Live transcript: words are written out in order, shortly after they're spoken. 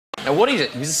Now, what he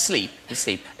did, he was asleep,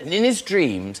 and in his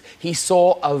dreams, he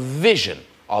saw a vision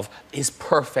of his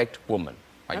perfect woman.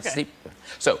 Right? Okay. Sleep.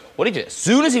 So, what he did, as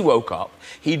soon as he woke up,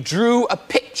 he drew a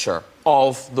picture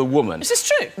of the woman. Is this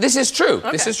true? This is true.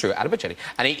 Okay. This is true. Adam Pachetti.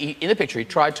 And in the picture, he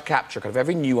tried to capture kind of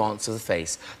every nuance of the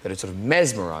face that had sort of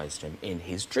mesmerised him in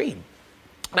his dream.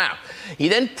 Now, he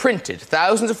then printed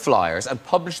thousands of flyers and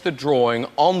published the drawing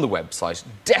on the website,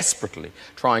 desperately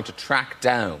trying to track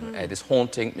down this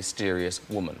haunting, mysterious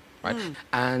woman. Right?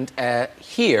 And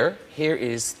here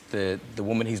is the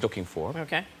woman he's looking for.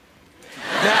 Okay.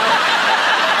 Now,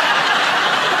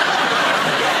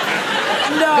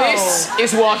 no. This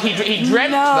is what he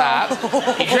dreamt that.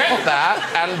 He dreamt that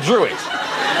and drew it.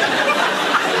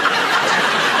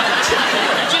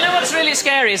 Do you know what's really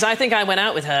scary is I think I went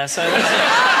out with her, so that's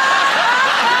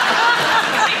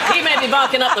it. He may be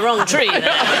barking up the wrong tree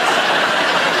there.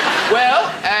 Well,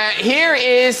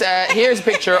 here's a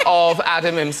picture of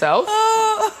Adam himself.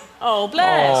 Oh,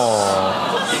 bless.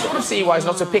 Oh. Sort of see why he's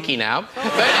not so picky now.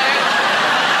 But,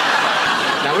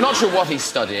 now, we're not sure what he's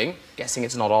studying. Guessing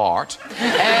it's not art.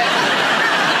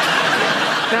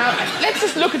 Now, let's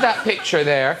just look at that picture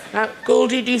there. Now,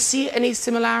 Goldie, do you see any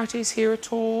similarities here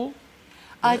at all?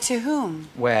 To whom?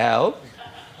 Well...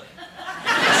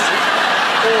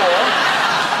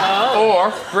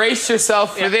 Or brace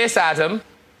yourself for this, Adam.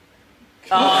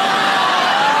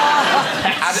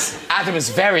 Adam is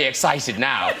very excited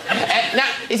now. Now,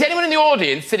 is anyone in the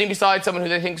audience sitting beside someone who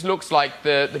they think looks like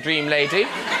the dream lady?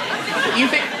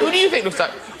 Who do you think looks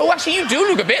like... Oh, actually, you do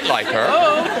look a bit like her.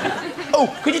 Oh,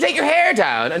 could you take your hair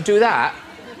down and do that?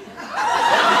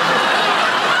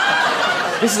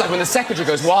 This is like when the secretary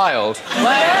goes wild.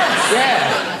 Yes.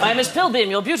 Yeah. Hi, Miss Pilbeam,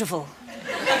 you're beautiful.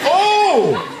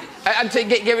 Oh! And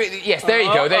yes, there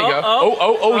you go, there you go.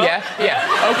 Yeah,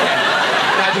 okay.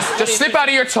 Now just slip out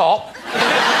of your top.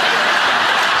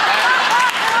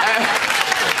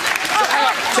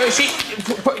 So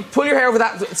pull your hair over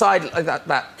that side, like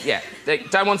that, yeah.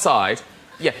 Down one side.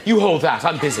 Yeah, you hold that,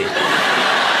 I'm busy.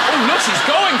 Oh, look, she's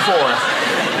going for it.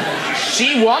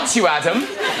 She wants you, Adam.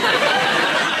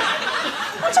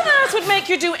 What on earth would make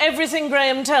you do everything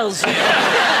Graham tells you?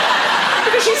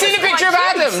 Because she's seen a picture of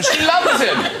Adam. She loves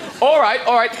him. All right.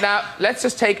 Now, let's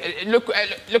just take... Look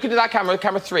into that camera,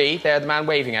 camera 3. There, the man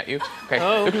waving at you. OK,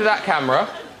 Look into that camera.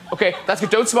 OK, that's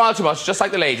good. Don't smile too much, just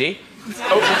like the lady.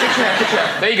 Oh, picture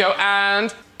here. There you go,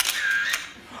 and...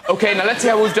 OK, now let's see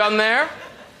how we've done there.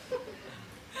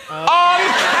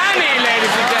 Uncanny,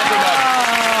 ladies and gentlemen.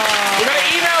 We're going to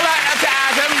email that to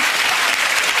Adam.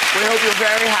 We hope you're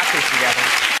very happy together.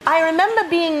 I remember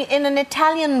being in an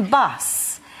Italian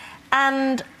bus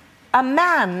and a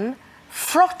man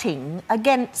frotting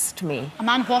against me. A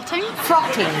man whatting?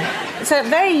 Frotting. It's a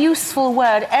very useful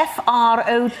word, F-R-O-T-T-I-N-G,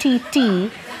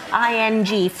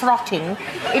 frotting.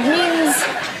 It means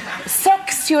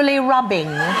sexually rubbing.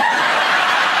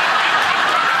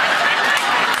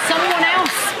 Someone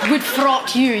else would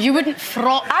frot you. You wouldn't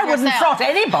frot I wouldn't yourself. frot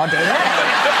anybody.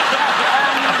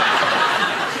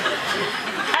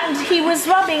 And he was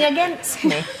rubbing against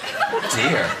me. Oh,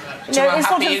 dear. No, it's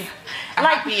sort of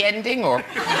happy ending, or...?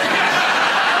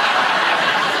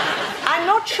 I'm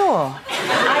not sure.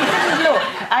 I didn't look.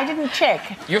 I didn't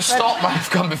check. Your stop might have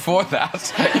come before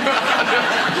that.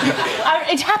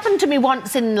 It happened to me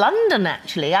once in London,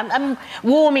 actually. I'm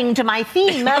warming to my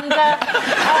theme, and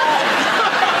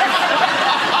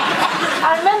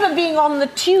I remember being on the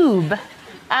tube,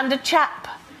 and a chap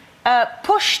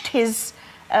pushed his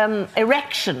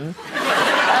erection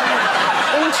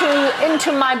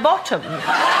into my bottom.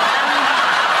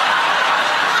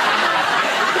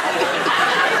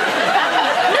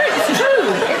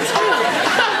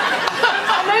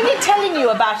 Telling you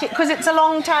about it because it's a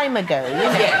long time ago, you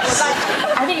know. Yes.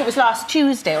 I think it was last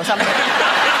Tuesday or something.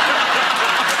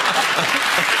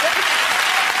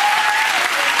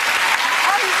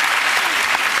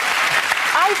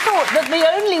 I thought that the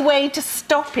only way to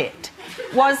stop it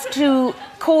was to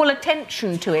call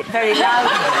attention to it very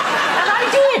loudly. And I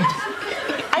did.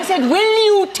 I said, "Will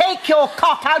you take your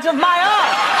cock out of my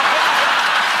eye?"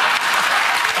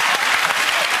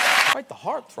 Quite the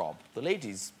heartthrob. The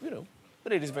ladies, you know. The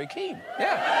lady's very keen,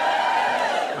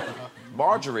 yeah.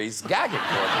 Marjorie's gagging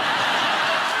for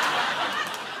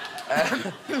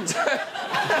me.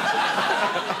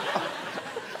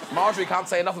 Marjorie can't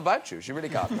say enough about you. She really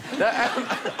can't.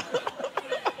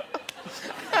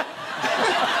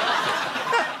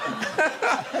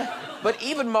 But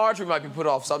even Marjorie might be put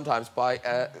off sometimes by...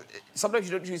 sometimes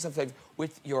you don't do something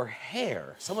with your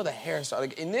hair. Some of the hairstyle...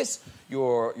 Like in this,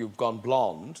 you've gone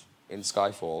blonde in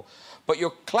Skyfall, but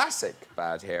your classic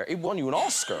bad hair, it won you an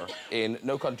Oscar in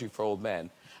No Country for Old Men.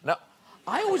 Now,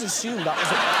 I always assumed that was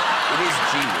it is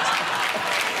genius.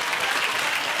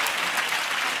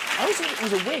 I always thought it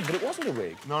was a wig, but it wasn't a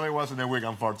wig. No, it wasn't a wig,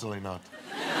 unfortunately not.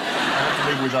 I had to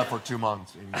live with that for 2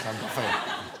 months in Santa Fe.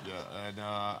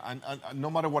 Yeah, and no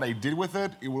matter what I did with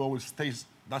it, it will always stay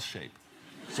that shape.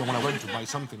 So when I went to buy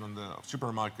something on the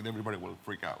supermarket, everybody will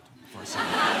freak out for a second.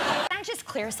 Can I just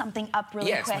clear something up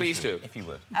really quick? Yes, please do. If you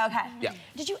would. Okay. Yeah.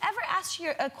 Did you ever ask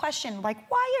a question like,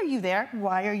 why are you there?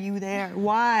 Why are you there?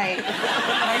 Why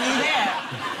are you there?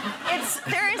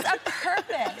 There is a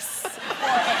purpose for it.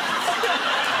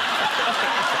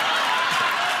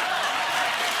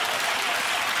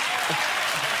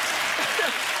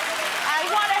 I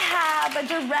want to have a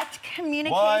direct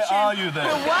communication. Why are you there?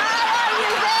 Why are you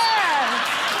there?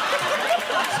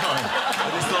 Sorry, I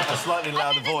just thought a slightly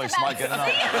louder voice might get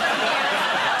enough.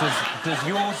 Does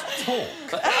yours talk?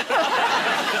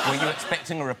 Were you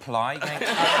expecting a reply?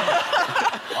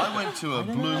 I went to a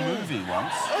blue movie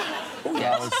once. When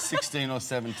I was 16 or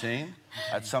 17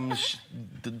 at some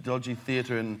dodgy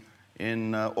theatre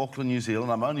in Auckland, New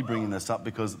Zealand. I'm only bringing this up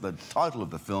because the title of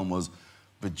the film was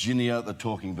Virginia the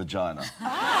Talking Vagina.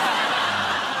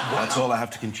 That's all I have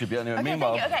to contribute. Anyway, Okay,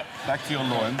 meanwhile, okay. back to your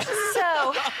loins.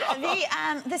 So,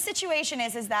 the situation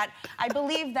is that I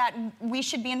believe that we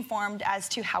should be informed as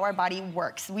to how our body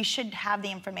works. We should have the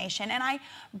information. And I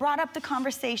brought up the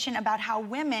conversation about how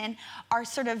women are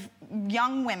sort of,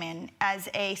 young women, as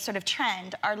a sort of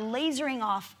trend, are lasering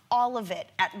off all of it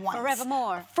at once.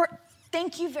 Forevermore.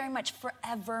 Thank you very much,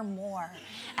 forevermore.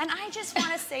 And I just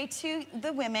want to say to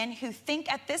the women who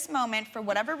think at this moment, for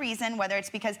whatever reason, whether it's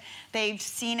because they've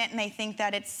seen it and they think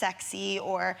that it's sexy,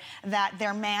 or that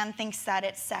their man thinks that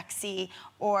it's sexy,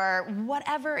 or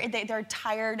whatever, they're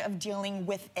tired of dealing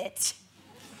with it.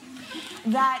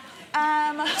 That,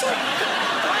 Wait,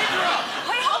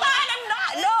 hold on, I'm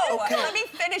not. No, Okay. let me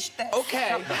finish this. Okay.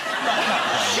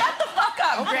 Shut the fuck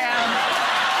up, Graham.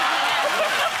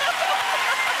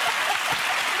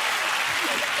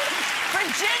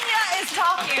 Virginia is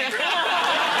talking.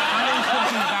 I'm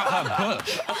talking about her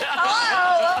bush.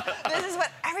 Hello. This is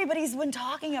what everybody's been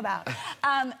talking about.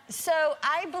 So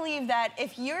I believe that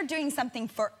if you're doing something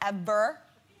forever,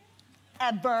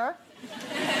 it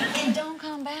don't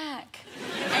come back.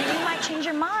 And you might change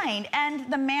your mind.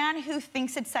 And the man who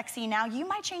thinks it's sexy now, you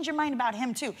might change your mind about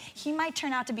him too. He might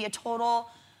turn out to be a total...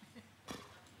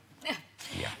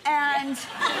 Yeah. And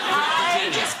I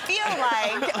just feel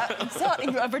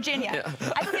like, Virginia,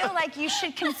 I feel like you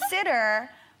should consider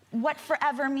what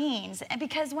forever means. And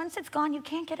because once it's gone, you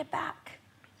can't get it back.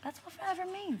 That's what forever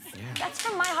means. Yeah. That's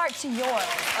from my heart to yours,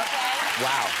 okay?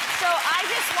 Wow. So I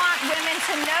just want women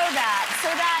to know that, so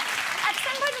that at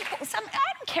some point, I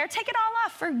don't care, take it all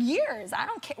off for years. I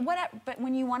don't care, whatever. But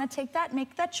when you want to take that,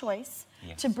 make that choice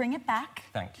to bring it back.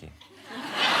 Thank you. It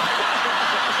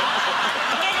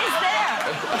is there.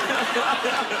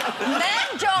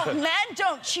 Men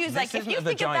don't choose. Like, if you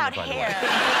think vagina, about by the hair.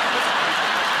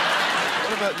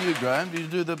 What about you, Graham? Do you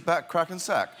do the back, crack and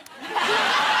sack?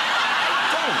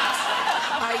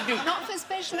 I do. Not for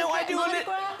special I do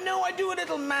monograph? I do a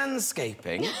little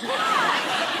manscaping.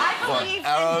 I believe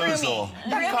arrows in or- grooming.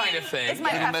 That kind of thing. It's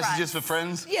my Any preference. messages for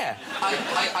friends? Yeah,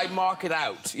 I mark it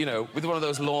out, you know, with one of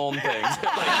those lawn things,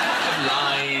 like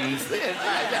lines.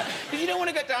 Yeah. Because you don't want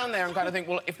to get down there and kind of think,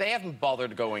 well, if they haven't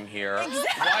bothered going here, why would I?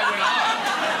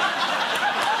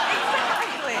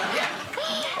 Exactly.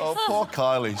 Yeah. Oh, poor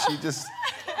Kylie. She just...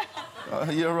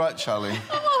 you're right, Charlie.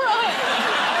 I'm all right.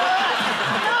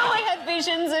 No, I had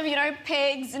visions of,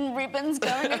 pegs and ribbons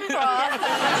going across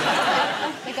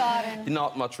the garden.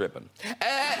 Not much ribbon.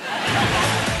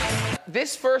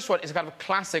 This first one is kind of a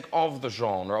classic of the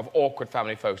genre of awkward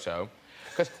family photo.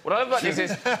 Because what I love about this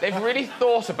is they've really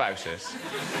thought about it.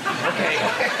 Okay.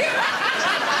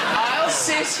 I'll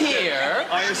sit here.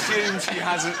 I assume she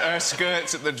hasn't her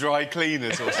skirts at the dry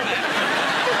cleaners or something.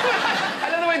 I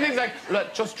don't know why things like,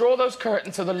 look, just draw those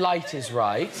curtains so the light is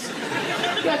right.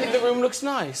 Yeah, I think the room looks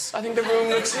nice.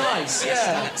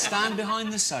 Yeah. Stand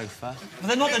behind the sofa. But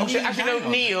they're not the Actually, no,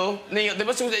 kneel. They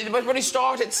must already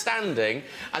started standing,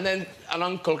 and then an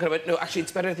uncle kind of went, no, actually,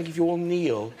 it's better, I think, if you all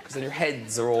kneel, because then your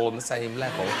heads are all on the same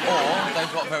level. Or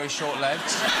they've got very short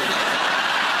legs.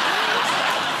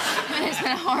 It's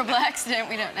been a horrible accident,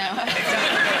 we don't know.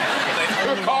 They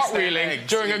were cartwheeling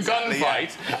during a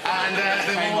gunfight, and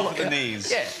They came all off at the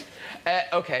knees. Yeah.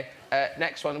 Okay,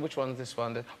 next one. Which one's this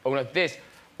one? Oh, no, this.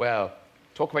 Well,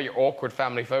 talk about your awkward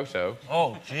family photo.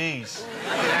 Oh, jeez.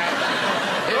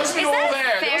 It must be Is all that a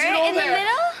there. It must be ferret all in the there.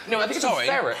 middle? No, I think it's a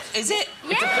ferret. Is it?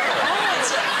 Yeah.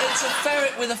 It's a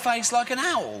ferret with a face like an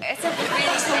owl. It's a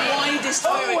It's the widest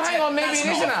Oh, ferret. hang on, maybe That's it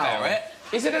is not an a owl. ferret.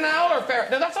 Is it an owl or a ferret?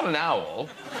 No, that's not an owl.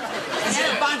 Is it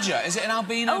a badger? Is it an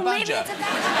albino Oh, maybe badger? it's a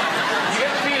badger.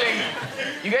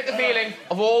 You get the feeling,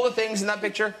 of all the things in that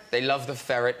picture, they love the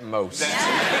ferret most.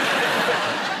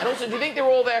 And also, do you think they were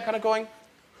all there kind of going,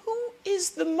 who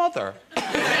is the mother?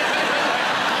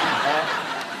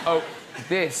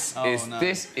 This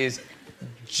is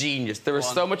genius. There is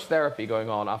so much therapy going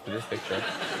on after this picture.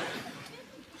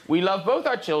 We love both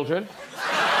our children.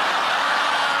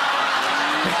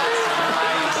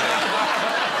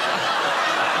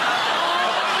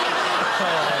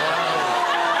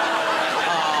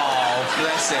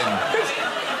 Bless him.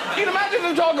 You can imagine the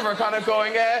photographer kind of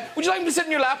going, would you like me to sit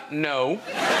in your lap? No.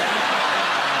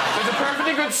 There's a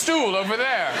perfectly good stool over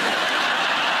there.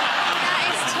 That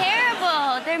is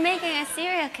terrible. They're making a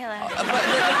serial killer. But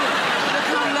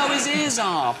look how low his ears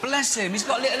are. Bless him. He's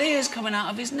got little ears coming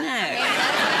out of his neck.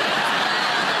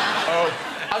 Oh,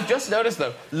 I've just noticed,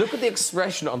 though, look at the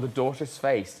expression on the daughter's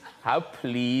face. How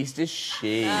pleased is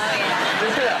she? Oh, yeah.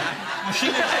 Look at her.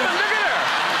 Look at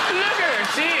her.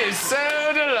 She is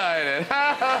so delighted.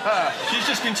 She's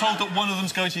just been told that one of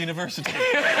them's going to university.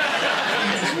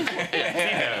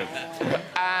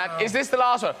 And is this the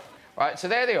last one? Right, so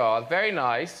there they are, very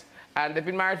nice. And they've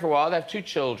been married for a while. They have 2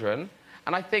 children.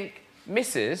 And I think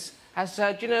Mrs. has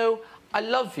said, you know, I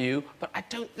love you, but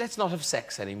let's not have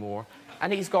sex anymore.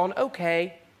 And he's gone,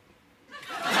 OK.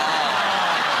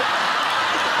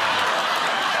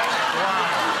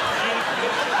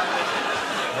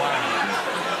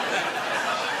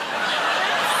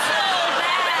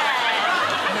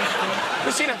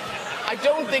 Christina, I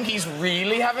don't think he's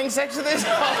really having sex with this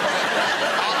dog.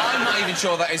 I'm not even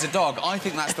sure that is a dog. I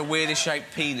think that's the weirdest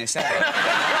shaped penis ever.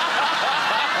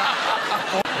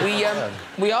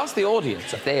 We asked the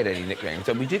audience if they had any nicknames,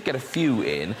 and we did get a few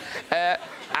in.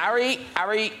 Ari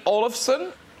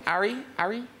Olofsson? Ari? Yeah,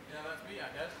 that's me, I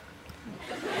guess.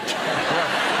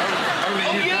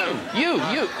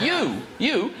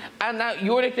 You. And now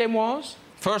your nickname was?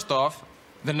 First off,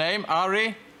 the name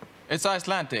Ari, it's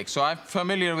Icelandic, so I'm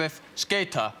familiar with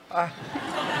skater. I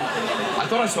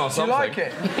thought I saw something. You like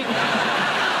it?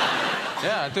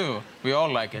 Yeah, I do. We all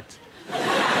like it.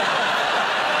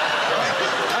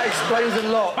 That explains a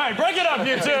lot. Hey, break it up,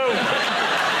 you two!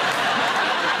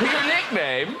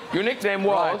 Your nickname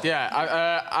was? Right,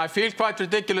 yeah, I feel quite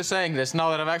ridiculous saying this now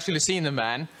that I've actually seen the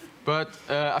man, but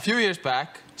a few years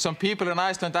back, some people in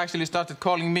Iceland actually started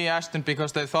calling me Ashton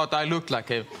because they thought I looked like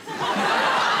him.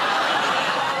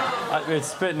 It's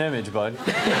spit an image, bud.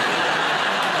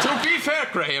 To be fair,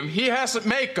 Graham, he has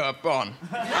makeup on.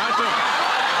 I do.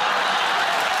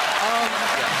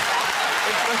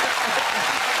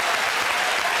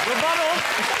 Rebuttal!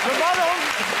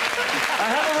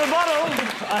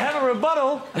 I have a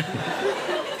rebuttal.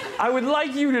 I would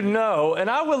like you to know, and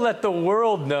I will let the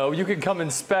world know, you can come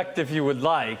inspect if you would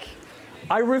like.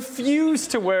 I refuse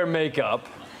to wear makeup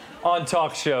on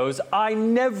talk shows. I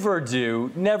never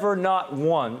do, never, not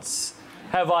once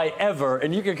have I ever,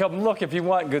 and you can come look if you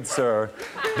want, good sir.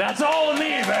 That's all of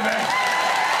me, baby!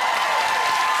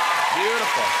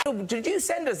 Beautiful. Did you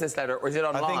send us this letter, or is it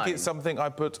online? I think it's something I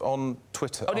put on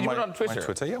Twitter. Oh, did you put it on Twitter? My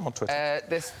Twitter, yeah, I'm on Twitter.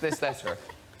 This letter.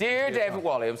 Dear David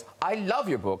Walliams, I love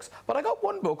your books, but I got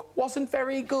one book wasn't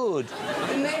very good.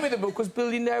 The name of the book was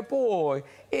Billionaire Boy.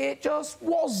 It just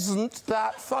wasn't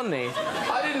that funny.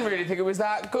 I didn't really think it was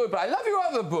that good, but I love your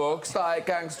other books, like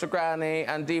Gangster Granny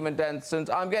and Demon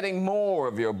Descent. I'm getting more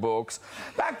of your books.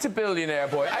 Back to Billionaire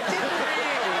Boy. I didn't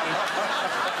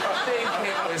really think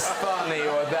it was funny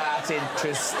or that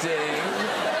interesting.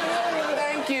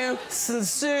 Thank you.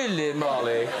 Sincerely,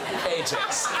 Molly.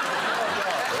 Ajax.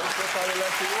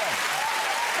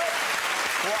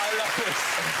 What I love is...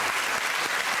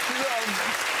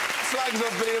 slags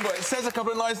off Billionaire Boy. It says a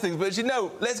couple of nice things, but you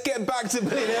know, let's get back to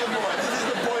Billionaire Boy. This is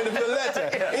the point of the letter.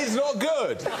 It's not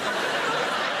good.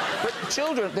 But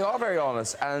children, they are very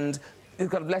honest, and we've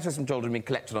got letters from children being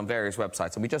collected on various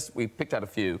websites, and we picked out a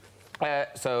few.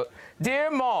 So, dear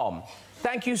Mom,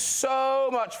 thank you so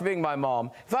much for being my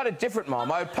mom. If I had a different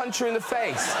mom, I would punch her in the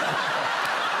face.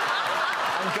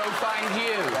 And go find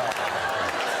you.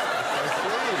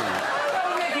 That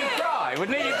would make you cry,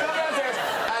 wouldn't it? You'd come downstairs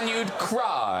and you'd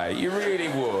cry. You really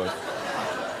would.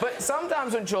 But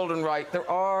sometimes when children write, there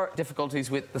are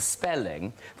difficulties with the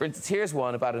spelling. For instance, here's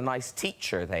one about a nice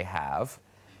teacher they have.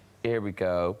 Here we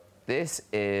go. This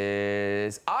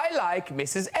is... I like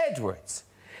Mrs. Edwards.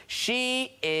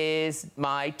 She is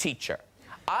my teacher.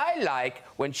 I like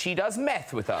when she does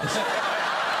meth with us.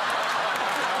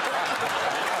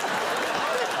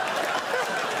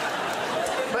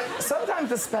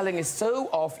 the spelling is so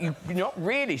off, you're not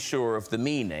really sure of the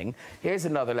meaning. Here's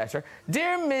another letter.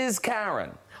 Dear Ms.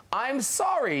 Karen, I'm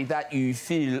sorry that you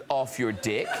feel off your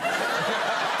dick.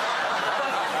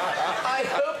 I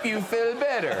hope you feel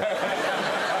better.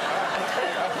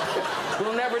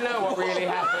 We'll never know what really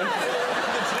happened.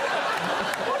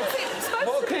 What is it supposed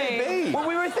What to could it be? Well,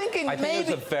 we were thinking I think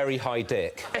maybe... it's a very high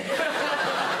dick.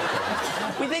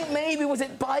 We think maybe, was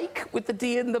it bike with the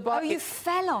D in the bike? Oh, you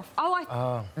fell off.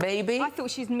 Oh, Maybe. I thought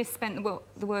she'd misspent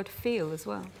the word feel as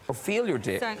well. Or feel your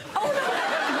dick. So,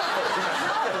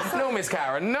 oh, no. No, Miss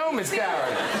Karen. No, Miss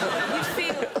Karen. You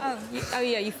feel... Oh,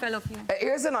 yeah, you fell off, yeah.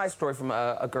 Here's a nice story from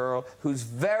a girl who's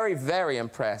very, very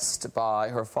impressed by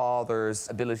her father's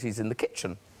abilities in the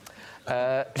kitchen.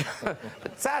 But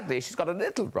sadly, she's got a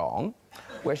little wrong,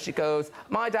 where she goes,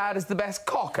 my dad is the best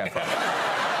cock ever.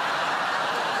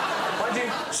 Mind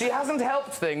you, she hasn't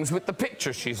helped things with the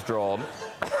picture she's drawn.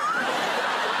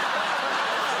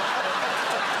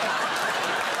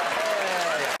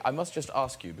 I must just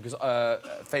ask you, because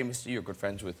famously you're good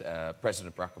friends with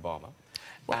President Barack Obama.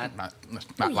 Well,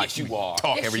 not like yes, you are.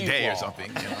 Talk yes, every day are. or something.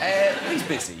 You know? He's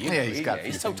busy. Yeah,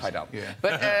 he's so tied up. Yeah.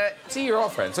 But see, you're all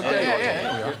friends. So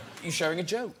Yeah. You're sharing a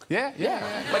joke. Yeah.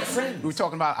 Like friends. We were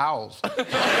talking about owls.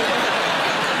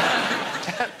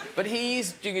 But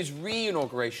he's doing his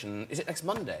re-inauguration. Is it next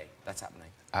Monday that's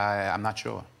happening? I'm not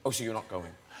sure. Oh, so you're not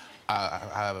going?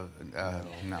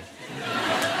 No.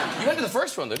 You went to the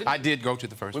first one, though, didn't you? I did go to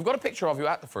the first one. We've got a picture of you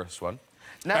at the first one.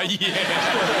 Now... Yeah.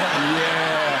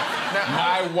 Now,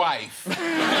 my wife.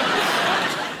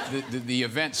 The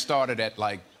event started at,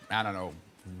 like, I don't know,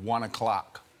 1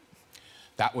 o'clock.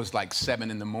 That was like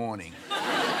 7 in the morning.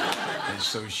 And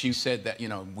so she said that, you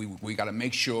know, we got to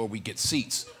make sure we get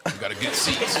seats. We got to get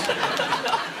seats.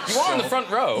 You are in the front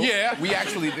row. Yeah, we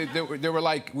actually, there were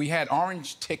like, we had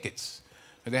orange tickets.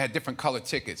 They had different colored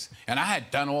tickets. And I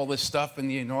had done all this stuff in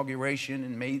the inauguration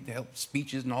and made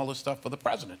speeches and all this stuff for the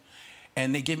president.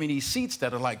 And they give me these seats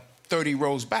that are like 30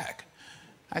 rows back.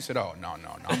 I said, oh, no.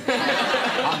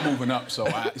 I'm moving up. So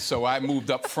I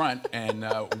moved up front, and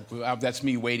that's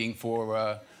me waiting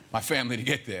for my family to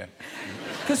get there.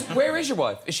 Because where is your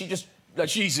wife? Is she just... Like,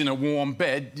 she's in a warm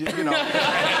bed, you know.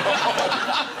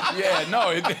 Yeah,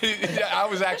 no, I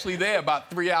was actually there about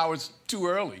 3 hours too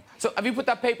early. So have you put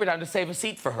that paper down to save a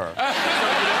seat for her? Yeah,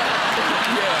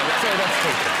 that's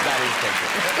paper. That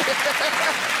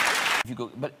is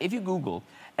paper. But if you Google,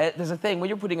 there's a thing, when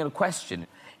you're putting in a question,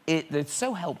 it's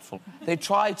so helpful. They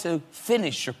try to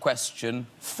finish your question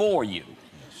for you.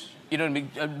 You know what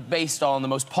I mean? Based on the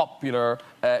most popular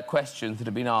questions that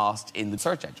have been asked in the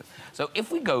search engine. So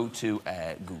if we go to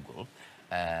Google,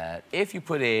 if you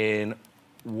put in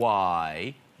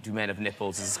why do men have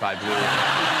nipples, is the sky blue?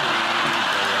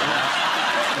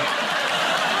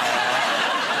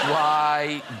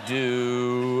 Why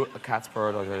do cats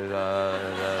purr?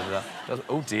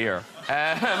 Oh dear.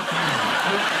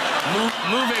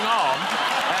 Moving on.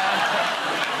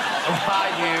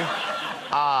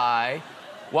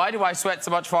 Why do I sweat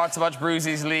so much, fart so much, bruise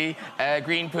easily,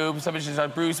 green poop, so much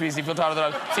bruise easily, feel tired of the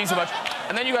dog, see so much?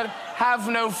 And then you got have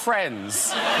no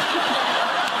friends.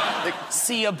 Like,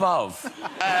 see above.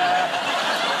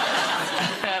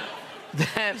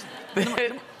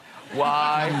 Then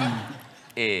why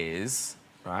is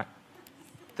right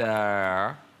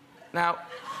there? Now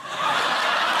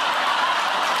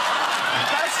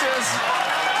that's just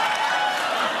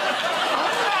how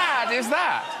bad is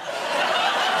that?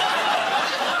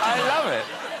 I love it.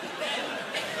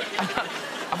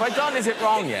 Have I done is it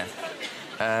wrong yet?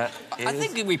 I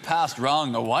think we passed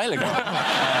wrong a while ago.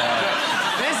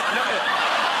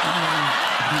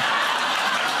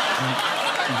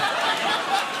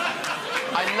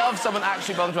 I love someone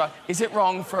actually bothered to ask, is it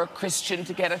wrong for a Christian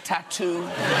to get a tattoo?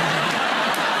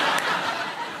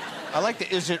 I like the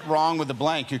is it wrong with the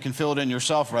blank. You can fill it in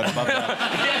yourself right above that.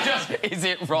 Yeah, just, is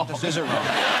it wrong? Just, is it wrong?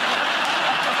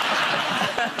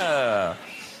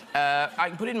 I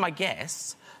can put in my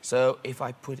guess. So if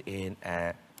I put in...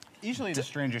 Easily the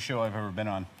strangest show I've ever been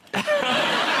on.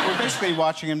 We're basically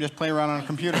watching him just play around on a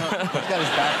computer. He's got his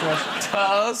back to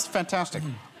us. It's fantastic.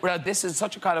 Well, this is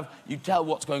such a kind of... You tell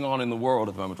what's going on in the world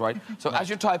at the moment, right? So as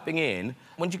you're typing in,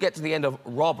 when you get to the end of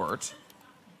Robert,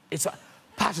 it's like...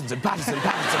 Pattinson.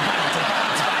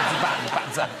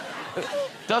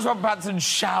 Does Robert Pattinson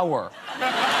shower?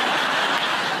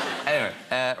 Anyway,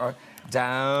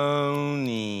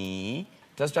 Downey...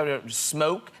 Does Downey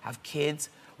smoke, have kids?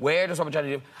 Where does Robert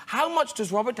Downey... How much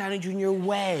does Robert Downey Jr.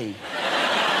 weigh?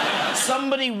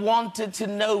 Somebody wanted to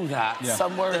know that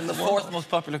somewhere in the fourth most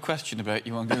popular question about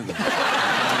you on Google.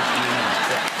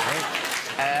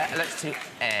 Let's do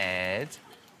Ed.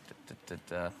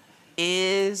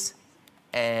 Is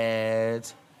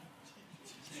Ed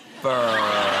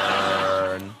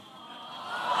Byrne?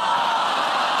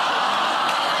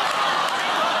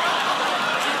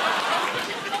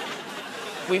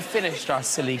 We've finished our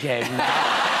silly game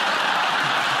now.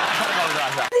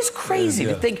 It's crazy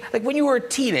to think, like when you were a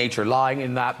teenager lying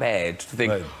in that bed, to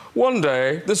think, one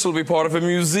day this will be part of a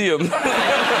museum.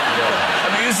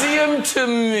 A museum to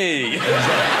me.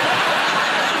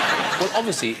 Well,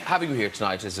 obviously, having you here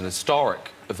tonight is an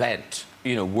historic event,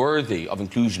 you know, worthy of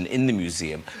inclusion in the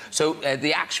museum. So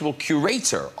the actual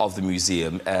curator of the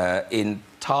museum in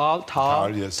Tal,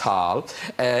 yes.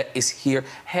 Is here,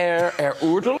 Herr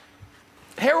Urdel.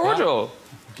 Herr Urdel.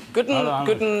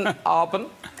 Guten Abend.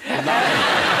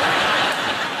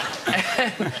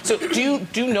 So, do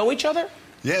you know each other?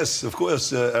 Yes, of course.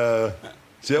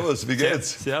 Servus, wie geht's?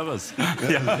 Servus.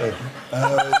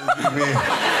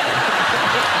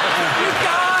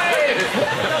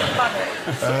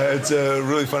 It's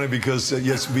really funny because,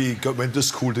 yes, we went to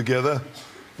school together.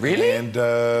 Really? And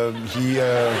he...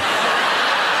 and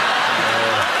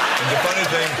the funny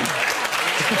thing...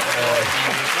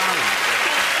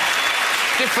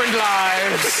 Different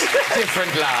lives.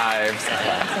 Different lives.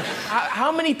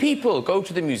 How many people go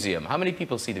to the museum? How many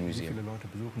people see the museum?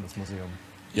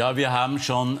 Ja, wir haben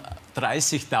schon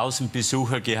 30.000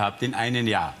 Besucher gehabt in einem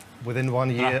Jahr. Within 1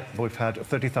 year, we've had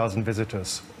 30,000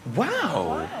 visitors.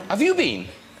 Wow. Have you been?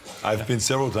 I've been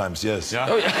several times, yes. Yeah.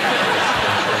 Oh, yeah.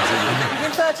 You've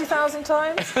been 30,000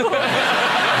 times?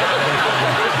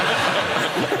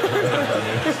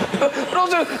 But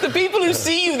also, the people who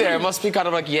see you there must be kind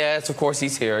of like, yes, of course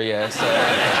he's here, yes.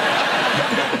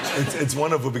 It's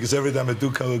wonderful because every time I do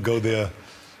go there,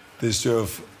 they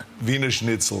serve Wiener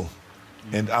Schnitzel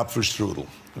and Apfelstrudel,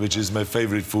 which is my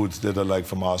favorite food that I like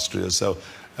from Austria. So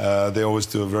they always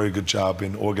do a very good job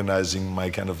in organizing my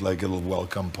kind of like a little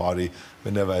welcome party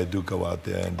whenever I do go out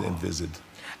there and visit.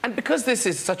 And because this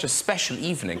is such a special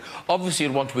evening, obviously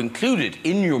you'd want to include it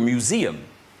in your museum.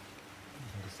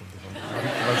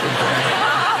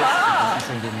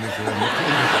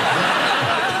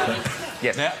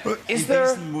 Yes. Ja, in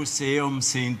diesem Museum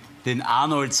sind den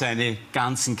Arnold seine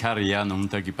ganzen Karrieren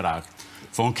untergebracht.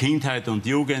 Von Kindheit und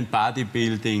Jugend,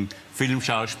 Bodybuilding,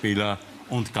 Filmschauspieler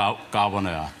und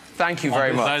Gouverneur. Thank you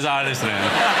very much. Da ist alles drin.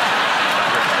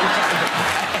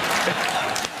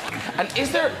 And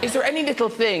is there any little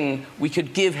thing we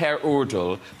could give Herr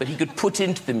Urdel that he could put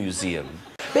into the museum?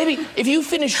 Maybe if you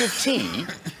finish your tea,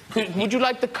 would you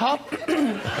like the cup?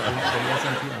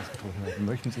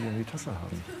 Möchten Sie die Tasse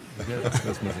haben? Das wäre das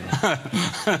Museum.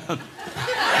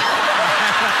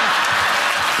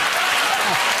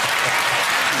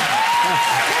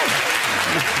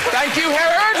 Thank you,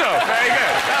 Herr Urdel. Very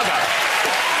good. Well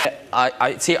done.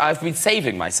 I see. I've been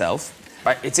saving myself.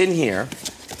 Right, it's in here.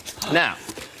 Now.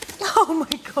 Oh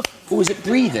my God. Oh, is it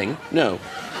breathing? No.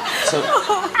 So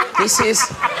this is.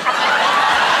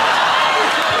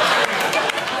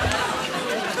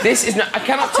 This is not. I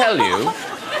cannot tell you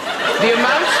the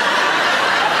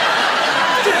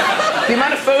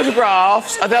amount of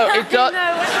photographs. Although it does.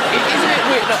 Isn't it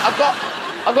weird? No,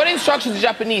 I've got instructions in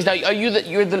Japanese. Now, you're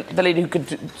the lady who could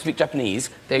speak Japanese?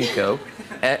 There you go.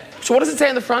 So what does it say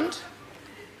on the front?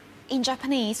 In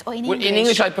Japanese or in Well, English? in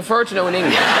English, I'd prefer to know in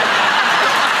English.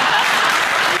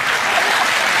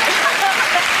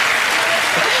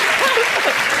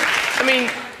 I mean,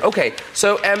 okay.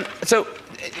 So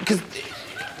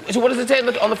what does it say on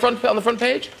the front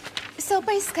page? So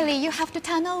basically, you have to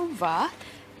turn over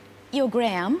your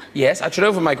gram. Yes, I turn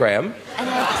over my gram. And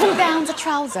then pull down the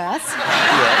trousers.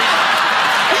 Yes.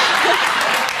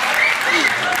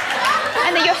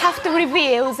 And then you have to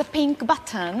reveal the pink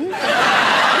button.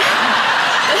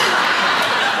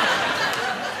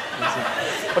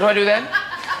 What do I do then?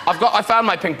 I found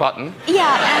my pink button.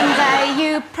 Yeah, and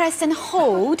you press and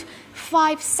hold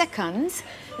 5 seconds,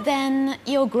 then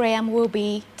your gram will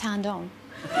be turned on.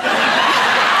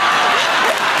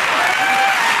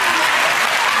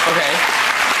 Okay.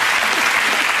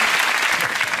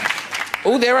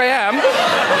 Oh, there I am.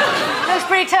 Looks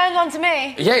pretty turned on to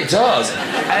me. Yeah, it does.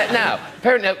 Now,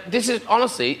 apparently, this is,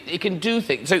 honestly, it can do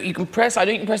things. So you can press, I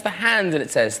know you can press the hand and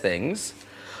it says things.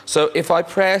 So if I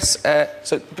press,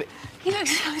 You look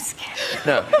so scared.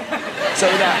 No.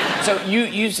 So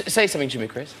you say something to me,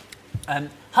 Chris.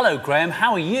 Hello, Graham.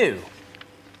 How are you?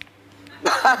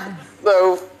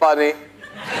 So funny.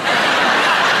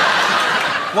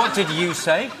 What did you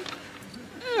say?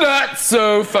 That's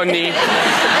so funny.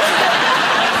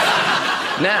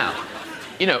 Now,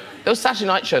 you know, those Saturday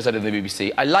night shows I did in the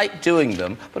BBC, I like doing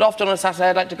them, but often on a Saturday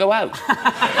I'd like to go out.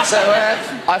 So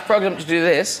I've programmed to do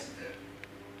this.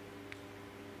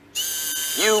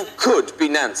 You could be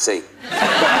Nancy. Is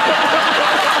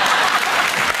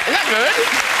that good?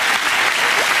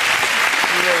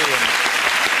 Brilliant.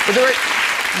 But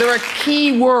there are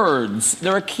key words.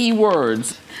 There are key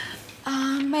words.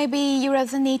 Maybe you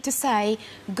rather need to say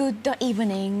good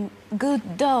evening. Good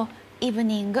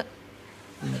evening.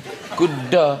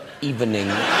 Good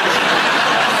evening.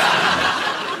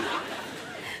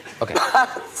 Okay.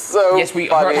 So yes, we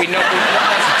funny. we know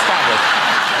that's established.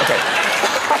 Okay.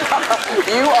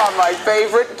 You are my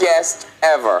favorite guest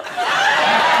ever.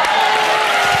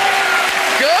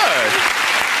 Good.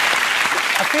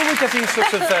 I feel we're getting a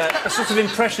sort of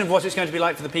impression of what it's going to be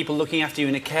like for the people looking after you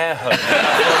in a care home.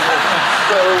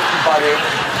 So funny.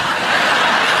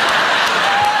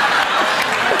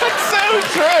 That's so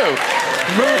true.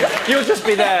 You'll just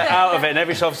be there out of it, and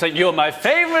every so often saying, "You're my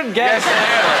favourite guest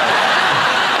ever."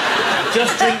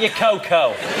 Just drink your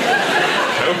cocoa.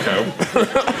 Cocoa.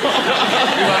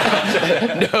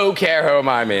 No care home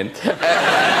I'm in.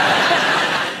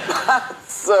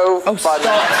 So funny. Stop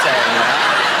saying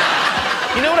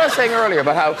that. You know what I was saying earlier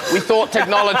about how we thought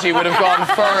technology would have gone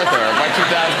further by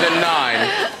 2009?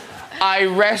 I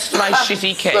rest my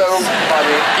shitty case. So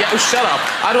funny. Yeah, oh, shut up.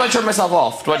 How do I turn myself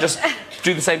off? Do I just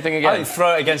do the same thing again? I think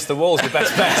throw it against the wall's the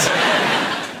best bet.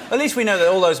 At least we know that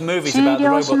all those movies about the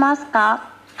robot... 終了しますか？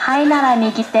はいなら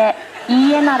右手、い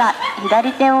いえなら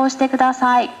左手を押してくだ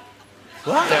さい。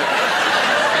What?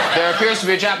 There appears to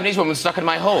be a Japanese woman stuck in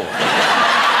my hole.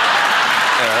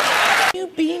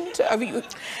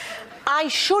 I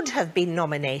should have been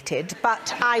nominated,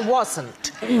 but I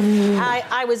wasn't.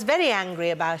 I was very angry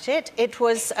about it. It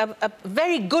was a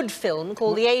very good film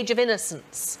called The Age of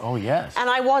Innocence. Oh, yes. And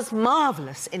I was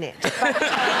marvellous in it. But...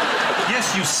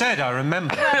 Yes, you said, I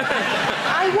remember.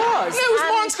 I was. No, it was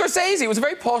Martin Scorsese. It was a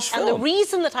very posh film. And the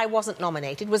reason that I wasn't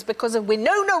nominated was because of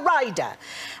Winona Ryder.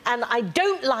 And I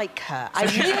don't like her. I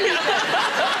really...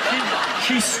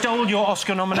 She stole your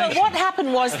Oscar nomination. But what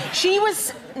happened was she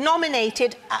was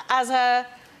nominated as a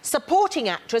supporting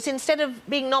actress instead of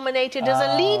being nominated as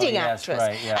a leading actress.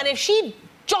 Right, yeah. And if she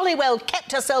jolly well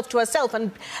kept herself to herself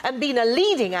and been a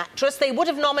leading actress, they would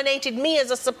have nominated me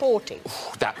as a supporting.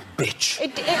 Ooh, that bitch.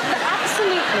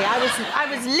 Absolutely. I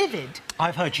was livid.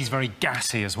 I've heard she's very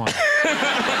gassy as well.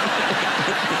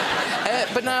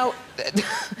 But now,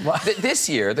 this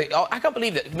year, I can't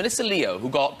believe that Melissa Leo, who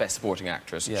got Best Supporting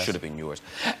Actress, should have been yours.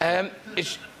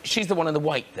 She's the one in the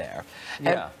white there.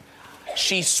 Yeah.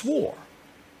 She swore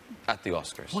at the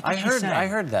Oscars. I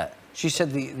heard that. She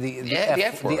said the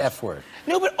F word. The F word.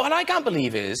 No, but what I can't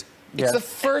believe is it's the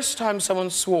first time someone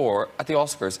swore at the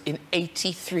Oscars in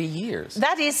 83 years.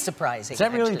 That is surprising. Is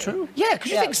that really actually. true? Yeah,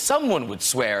 because you think someone would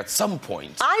swear at some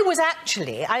point. I was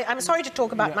actually... I'm sorry to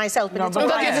talk about myself, but it's all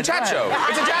right. It's a chat show.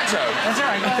 It's a chat show. That's all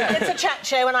right. It's a chat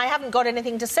show, and I haven't got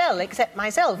anything to sell except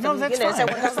myself. No, and, that's you know, fine.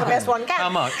 so that's the best one can. How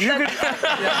much? To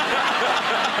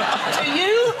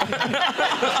you?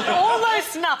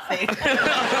 Almost nothing.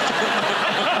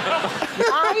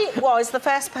 I was the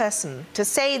first person to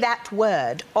say that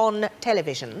word on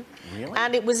television,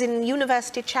 and it was in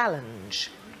University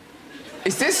Challenge.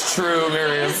 Is this true,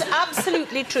 Miriam? It's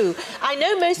absolutely true. I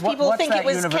know most people think it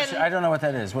was Ken... I don't know what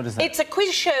that is. What is that? It's a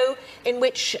quiz show in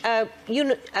which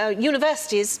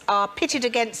universities are pitted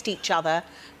against each other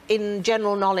in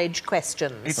general knowledge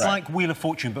questions. It's like Wheel of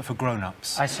Fortune, but for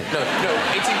grown-ups. I see. No,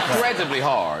 it's incredibly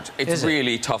hard. It's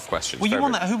really tough questions. Were you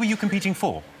on that? Who were you competing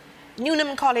for?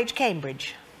 Newnham College,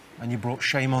 Cambridge. And you brought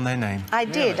shame on their name. I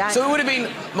did. So it would have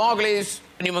been Margolese,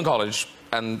 Newman College,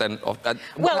 and then...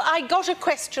 well, I got a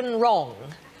question wrong,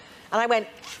 and I went...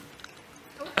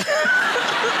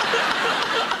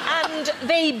 and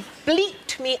they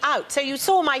bleeped me out, so you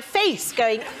saw my face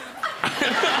going...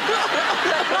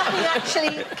 Nothing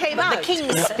actually came out. The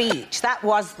King's Speech, that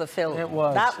was the film. It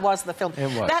was. That was the film.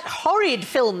 It was. That horrid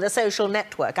film, The Social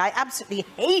Network, I absolutely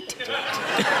hated it.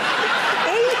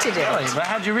 Hated it. Really? But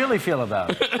how'd you really feel about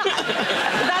it?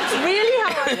 That's really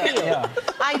how I feel. Yeah.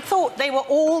 I thought they were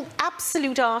all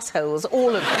absolute arseholes,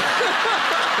 all of them.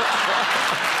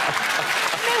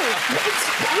 No, it's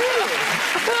true.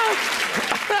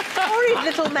 Horrid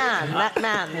little man, that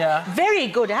man. Yeah. Very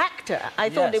good actor. I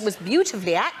thought it was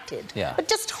beautifully acted. Yeah. But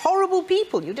just horrible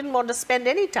people. You didn't want to spend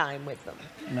any time with them.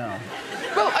 No.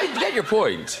 Well, I get your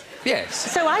point. Yes.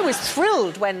 So I was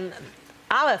thrilled when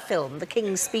our film, The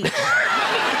King's Speech,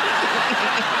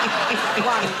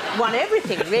 won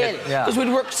everything, really. Yeah. Because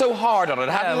we'd worked so hard on it,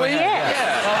 haven't we? Yeah.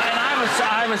 Well, and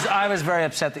I was very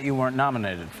upset that you weren't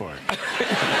nominated for it.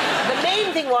 The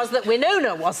main thing was that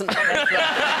Winona wasn't nominated.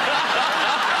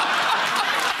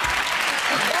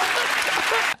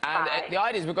 And the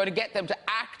idea is we're going to get them to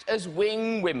act act as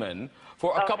wing women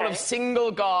for a couple of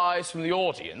single guys from the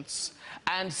audience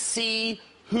and see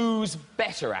who's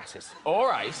better at it. All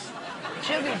right.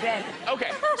 She'll be better.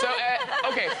 Okay, so,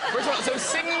 first of all, so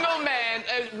single men,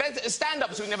 stand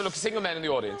up so we can have a look at single men in the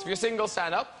audience. If you're single,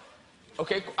 stand up.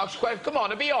 Okay, come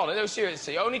on, and be honest. No,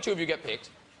 seriously, only 2 of you get picked.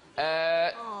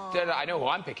 I know who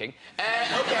I'm picking.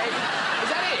 Okay, is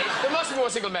that it? There must be more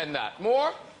single men than that.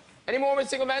 More? Any more with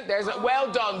single men?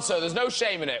 Well done, sir. There's no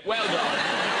shame in it. Well done.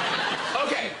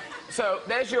 Okay, so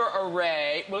there's your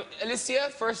array. Well,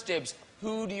 Alicia, first dibs.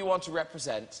 Who do you want to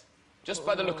represent? Just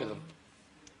by the look of them.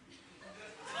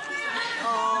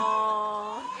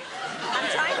 Oh, I'm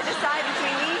trying to decide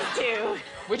between these two.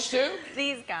 Which two?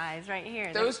 These guys right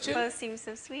here. Those two? Both seem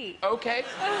so sweet. Okay.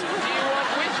 Do you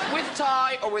want with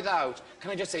tie or without? Can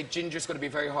I just say Ginger's going to be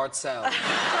a very hard sell? No, but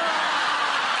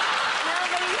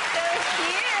he's so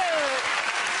cute.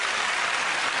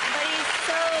 But he's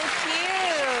so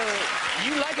cute.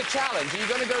 You like a challenge. Are you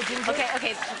going to go Ginger?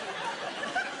 Okay.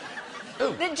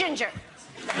 Ooh. The Ginger.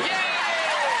 Yay!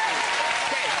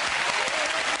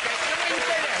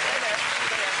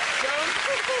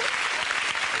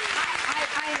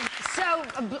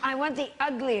 I want the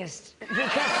ugliest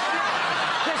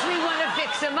because we want to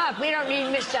fix him up. We don't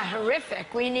need Mr.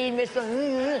 Horrific. We need Mr.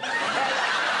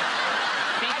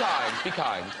 Be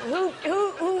kind.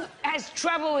 Who has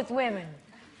trouble with women?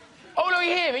 Oh no,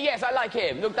 him. Yes, I like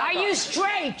him. Look, Are you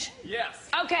straight? Yes.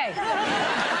 Okay.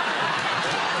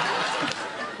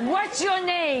 What's your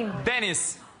name?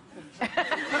 Dennis.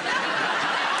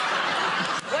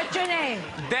 What's your name?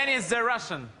 Dennis the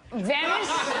Russian. Venice?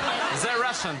 The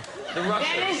Russian. The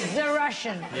Russian. Venice the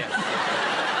Russian. Yes.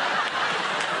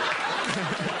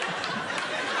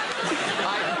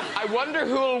 I wonder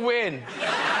who'll win.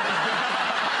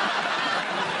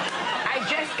 I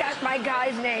just got my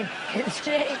guy's name. His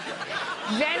name,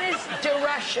 Venice the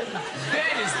Russian.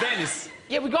 Dennis.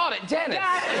 Yeah, we got it, Dennis.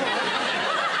 Got it.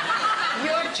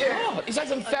 Your turn. Oh, he's like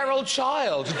some feral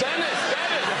child. Dennis.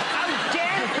 Oh,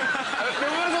 Dennis.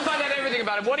 We'll find out everything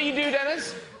about him. What do you do,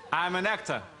 Dennis? I'm an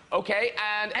actor. Okay,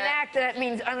 and... An actor, that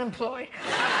means unemployed. All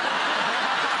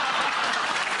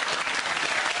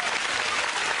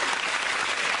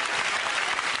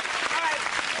right.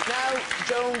 Now,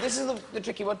 Joan, this is the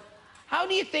tricky one. How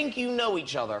do you think you know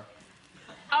each other?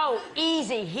 Oh,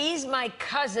 easy. He's my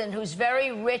cousin who's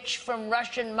very rich from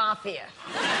Russian mafia.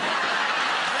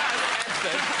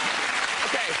 Okay.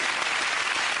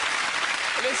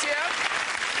 Alicia?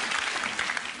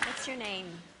 What's your name?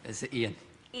 Is it Ian?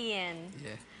 Ian.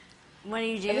 Yeah. What do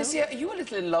you do? Alicia, are you a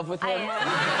little in love with him? I am.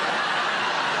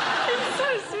 It's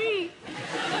so sweet.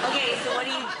 Okay, so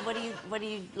what do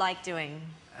you like doing?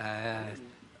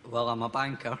 Well, I'm a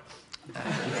banker. And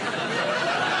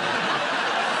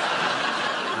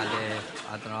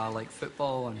I don't know, I like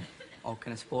football and all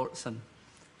kind of sports and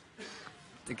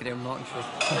the Graham Norton show.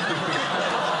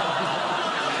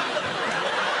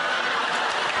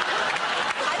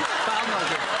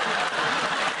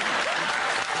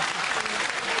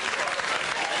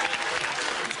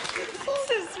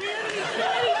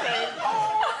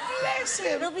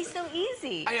 It'll be so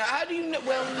easy. How do you know?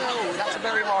 Well, no, that's a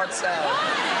very hard sell.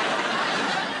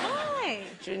 Why?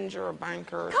 Ginger, a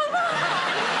banker. Come on!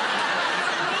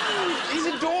 He's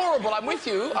adorable. I'm with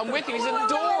you. He's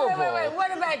adorable. Wait.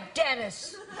 What about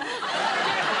Dennis?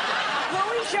 When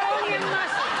we show him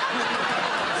muscle.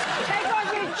 Take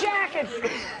off your jacket.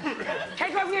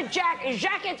 Take off your jacket.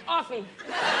 Jacket offy.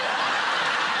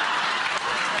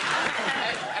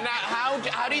 And now,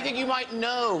 how do you think you might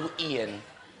know Ian,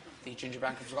 the ginger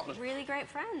banker from Scotland? Really great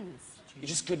friends. You're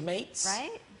just good mates?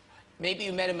 Right? Maybe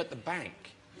you met him at the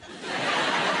bank.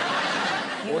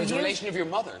 Or he's a relation of your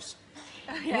mother's.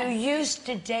 You used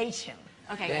to date him.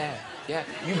 Okay. Yeah.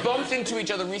 You bumped into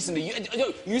each other recently. You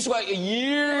used to, like,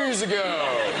 years ago.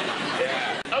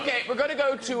 Yeah. Okay, we're going to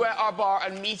go to our bar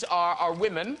and meet our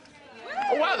women.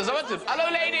 Oh, wow, there's a bunch of... Hello,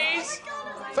 ladies.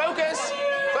 Focus.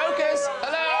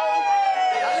 Hello.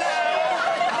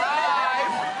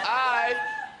 Hi.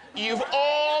 You've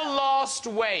all lost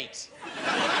weight.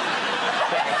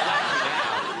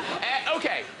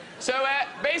 Okay, so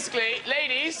basically,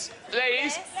 ladies,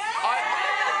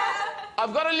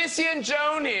 I've got Alicia and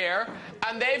Joan here,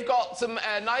 and they've got some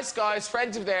nice guys,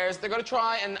 friends of theirs. They're going to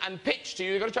try and pitch to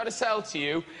you. They're going to try to sell to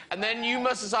you, and then you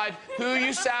must decide who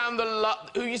you sound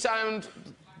like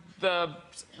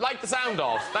the sound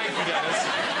of. Thank you, Dennis.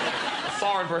 A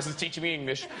foreign person's teaching me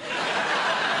English.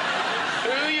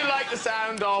 Who you like the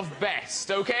sound of best?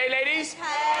 Okay, ladies?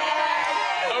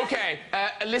 Okay,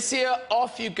 Alicia,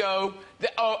 off you go.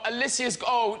 Alicia's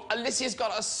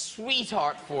got a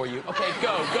sweetheart for you. Okay,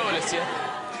 go, Alicia.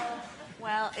 Well,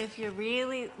 Well, if you're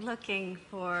really looking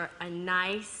for a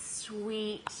nice,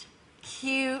 sweet,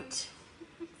 cute,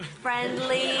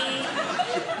 friendly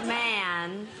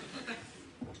man,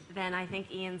 then I think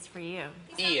Ian's for you.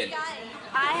 Ian.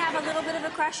 I have a little bit of a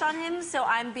crush on him, so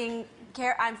I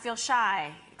feel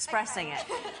shy expressing it.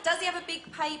 Does he have a big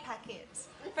pay packet?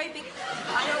 Very big.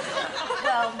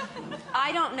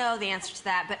 I don't know the answer to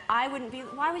that, but I wouldn't be.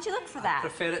 Why would you look for that? I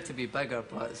prefer it to be bigger,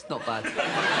 but it's not bad.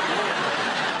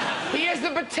 He has the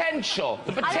potential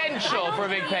for a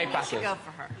big pay I package. don't think you should go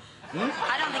for her. Hmm?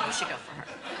 I don't think you should go for her.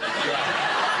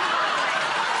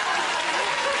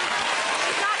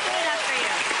 She's not good enough for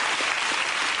you.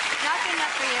 Not good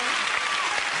enough for you.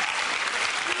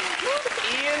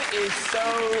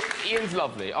 Ian's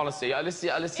lovely, honestly.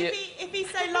 If he's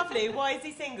so lovely, why is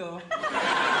he single?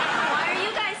 Why are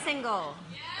you guys single?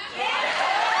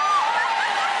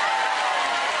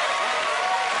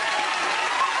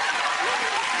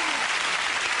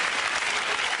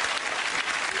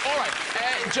 All right,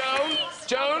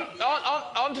 Joan,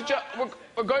 on to Joan.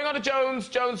 We're going on to Joan's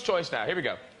choice now. Here we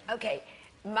go. Okay,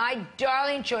 my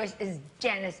darling choice is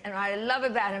Dennis, and what I love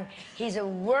about him, he's a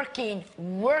working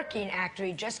actor.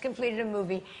 He just completed a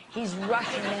movie. He's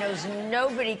Russian. He knows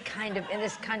nobody kind of in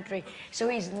this country, so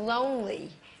he's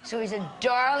lonely. So he's a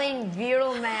darling,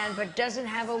 virile man, but doesn't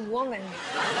have a woman.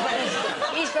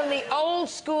 But he's from the old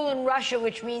school in Russia,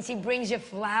 which means he brings you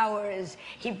flowers,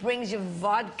 he brings you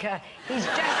vodka. He's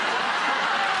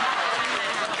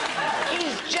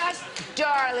just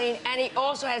darling, and he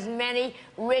also has many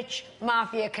rich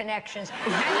mafia connections.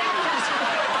 And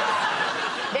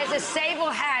there's a sable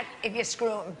hat if you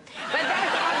screw him. But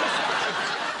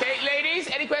that's Okay, ladies,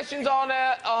 any questions on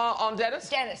Dennis?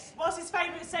 Dennis. What's his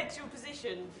favourite sexual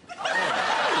position?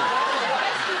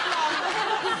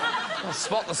 I'll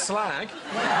spot the slag.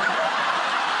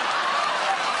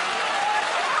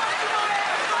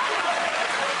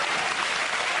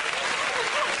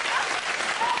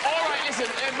 All right, listen,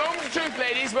 moment of truth,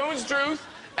 ladies, moment of truth.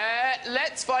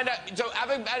 Let's find out. So,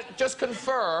 just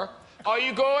confer. Are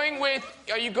you going with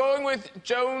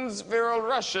Joan's virile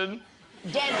Russian?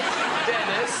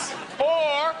 Dennis.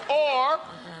 Or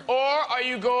are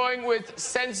you going with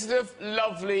sensitive,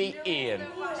 lovely Ian?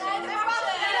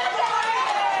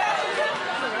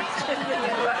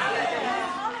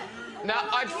 Now,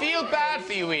 I'd feel bad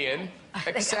for you, Ian,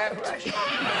 except...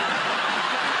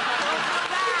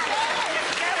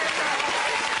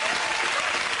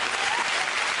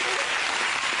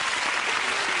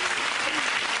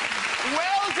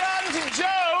 Well done to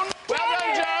Joan. Well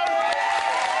done, Joan.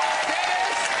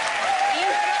 Dennis, you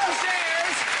head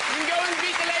upstairs. You can go and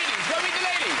meet the ladies. Go meet the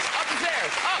ladies. Up the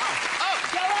stairs. Up.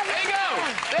 There you go.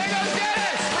 There goes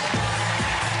Dennis.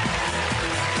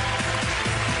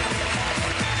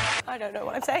 I don't know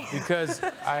what I'm saying. Because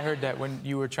I heard that when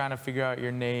you were trying to figure out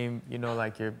your name, you know,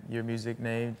 like your music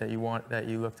name that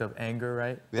you looked up anger,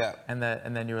 right? Yeah. And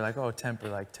then you were like, oh, temper,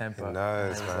 like temper. He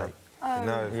knows, man. Like, he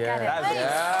knows. Yeah.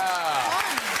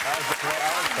 That's a great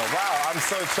answer. Wow, I'm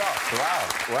so shocked.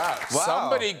 Wow.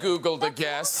 Somebody Googled the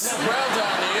guests. Well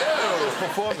done, you.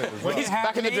 Performance. When He's you have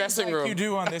back in the names dressing like room. you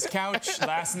do on this couch,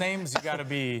 last names, you gotta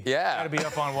be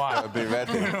up on watch. Be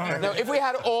ready. No, if we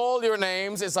had all your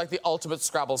names, it's like the ultimate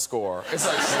Scrabble score. It's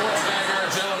like Schwarzenegger,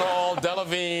 Gyllenhaal,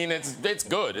 Delavigne. It's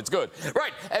good. It's good.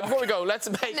 Right. Before we go, let's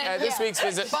make this week's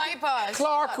visit. Bypass.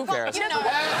 Clark, who cares? You know,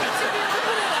 Clark.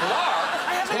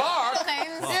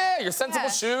 names. Yeah, your sensible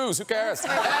shoes. Who cares? Oh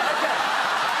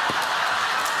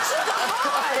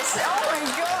my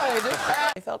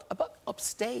God. I felt a bit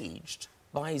upstaged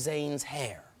by Zayn's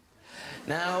hair.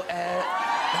 Now,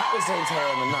 that was Zayn's hair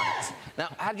on the night. Now,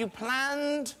 had you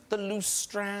planned the loose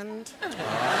strand?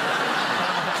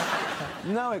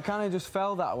 No, it kind of just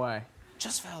fell that way.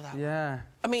 Just fell that way? Yeah.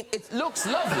 I mean, it looks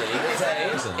lovely,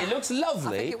 Zayn. It looks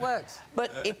lovely. I think it works.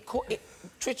 But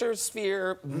Twitter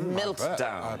sphere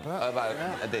meltdown about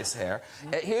this hair.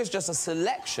 Here's just a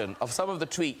selection of some of the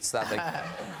tweets that they...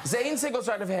 Zayn's single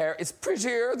strand of hair is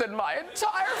prettier than my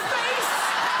entire face.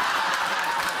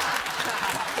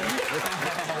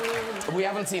 We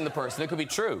haven't seen the person. It could be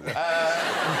true.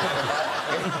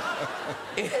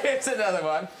 Here's another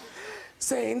one.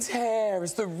 Zayn's hair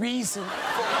is the reason for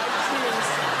my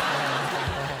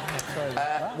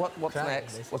tears. What's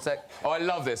next? What's that? Oh, I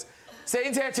love this.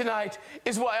 Zayn's hair tonight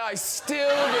is why I still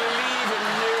believe in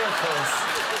miracles.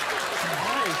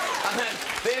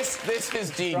 This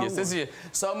is genius.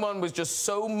 Someone was just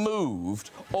so moved,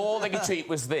 all they could tweet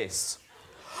was this.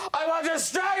 I want to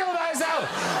strangle myself!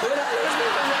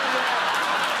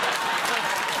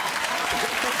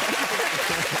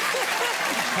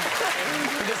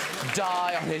 Just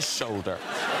die on his shoulder.